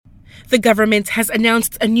The government has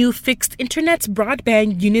announced a new fixed internet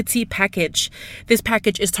broadband Unity package. This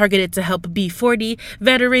package is targeted to help B40,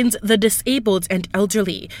 veterans, the disabled, and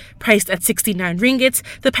elderly. Priced at 69 ringgit,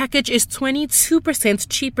 the package is 22%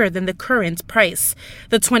 cheaper than the current price.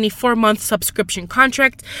 The 24-month subscription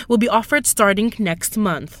contract will be offered starting next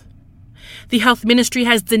month. The Health Ministry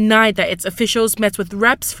has denied that its officials met with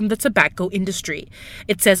reps from the tobacco industry.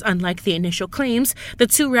 It says unlike the initial claims, the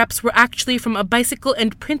two reps were actually from a bicycle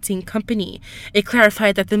and printing company. It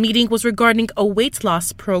clarified that the meeting was regarding a weight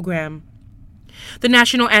loss program. The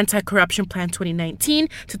National Anti-Corruption Plan 2019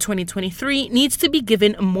 to 2023 needs to be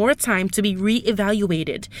given more time to be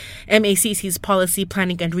re-evaluated. MACC's Policy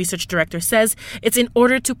Planning and Research Director says it's in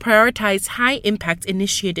order to prioritize high-impact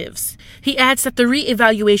initiatives. He adds that the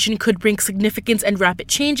re-evaluation could bring significant and rapid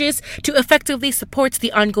changes to effectively support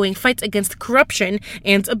the ongoing fight against corruption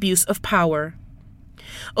and abuse of power.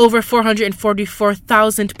 Over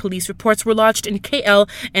 444,000 police reports were lodged in KL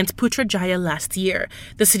and Putrajaya last year.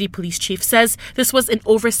 The city police chief says this was an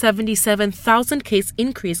over 77,000 case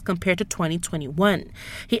increase compared to 2021.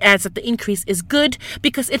 He adds that the increase is good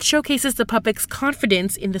because it showcases the public's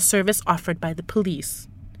confidence in the service offered by the police.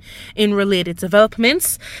 In related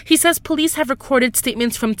developments, he says police have recorded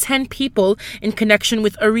statements from 10 people in connection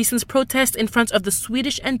with a recent protest in front of the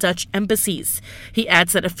Swedish and Dutch embassies. He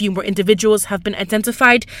adds that a few more individuals have been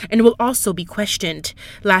identified and will also be questioned.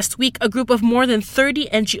 Last week, a group of more than 30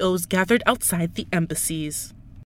 NGOs gathered outside the embassies.